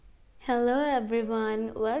Hello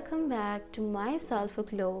everyone, welcome back to my Sulfur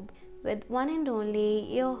Globe with one and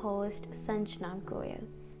only your host Sanjna Goyal.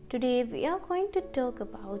 Today we are going to talk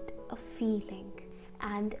about a feeling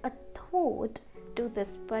and a thought to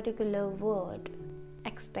this particular word,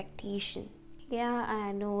 expectation. Yeah,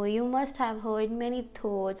 I know you must have heard many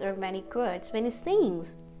thoughts or many quotes, many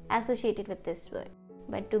sayings associated with this word.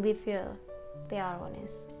 But to be fair, they are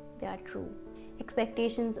honest, they are true.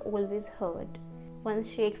 Expectations always hurt. Once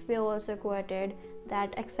Shakespeare also quoted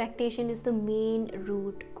that expectation is the main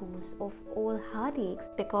root cause of all heartaches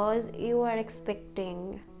because you are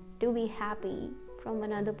expecting to be happy from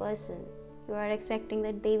another person. You are expecting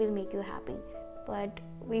that they will make you happy. But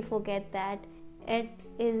we forget that it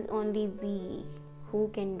is only we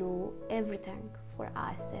who can do everything for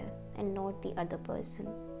ourselves and not the other person.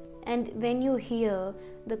 And when you hear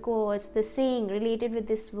the quotes, the saying related with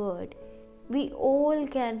this word, we all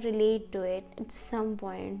can relate to it at some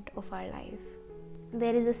point of our life.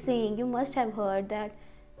 There is a saying you must have heard that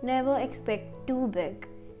never expect too big.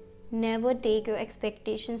 Never take your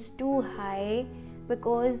expectations too high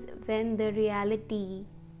because when the reality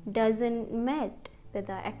doesn't met with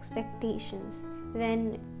our expectations,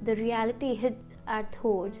 when the reality hit our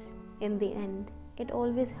thoughts in the end, it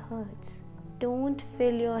always hurts. Don't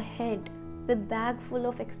fill your head with bag full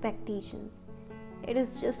of expectations. It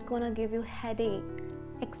is just gonna give you headache.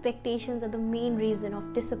 Expectations are the main reason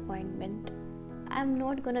of disappointment. I'm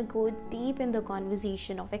not gonna go deep in the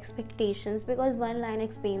conversation of expectations because one line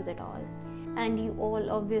explains it all. And you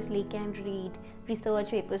all obviously can read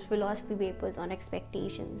research papers, philosophy papers on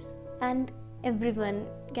expectations. And everyone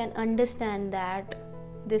can understand that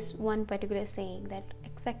this one particular saying that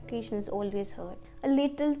expectations always hurt. A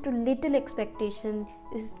little to little expectation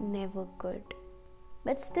is never good.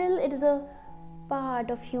 But still it is a part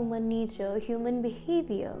of human nature, human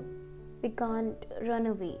behavior. We can't run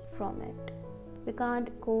away from it. We can't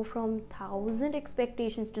go from 1,000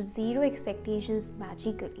 expectations to 0 expectations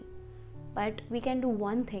magically. But we can do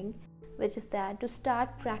one thing, which is that to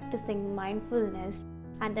start practicing mindfulness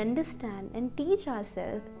and understand and teach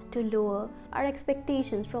ourselves to lower our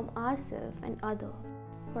expectations from ourselves and others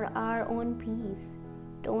for our own peace.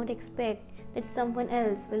 Don't expect that someone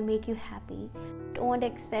else will make you happy. Don't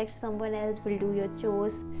expect someone else will do your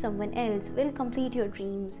chores, someone else will complete your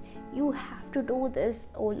dreams. You have to do this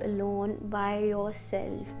all alone by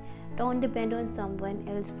yourself. Don't depend on someone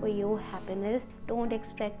else for your happiness. Don't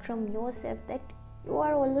expect from yourself that you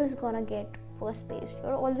are always gonna get first place.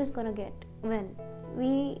 You're always gonna get win.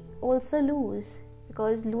 We also lose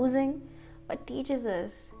because losing teaches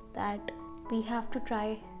us that we have to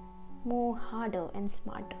try more harder and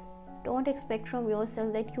smarter. Don't expect from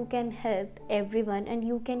yourself that you can help everyone and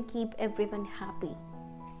you can keep everyone happy.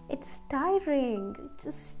 It's tiring.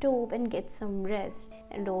 Just stop and get some rest.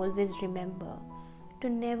 And always remember to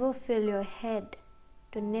never fill your head,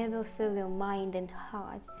 to never fill your mind and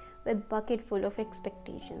heart with bucket full of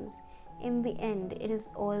expectations. In the end, it is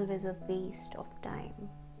always a waste of time.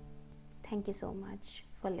 Thank you so much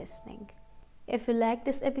for listening. If you like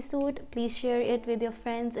this episode, please share it with your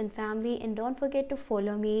friends and family and don't forget to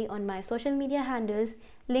follow me on my social media handles.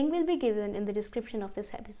 Link will be given in the description of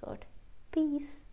this episode. Peace.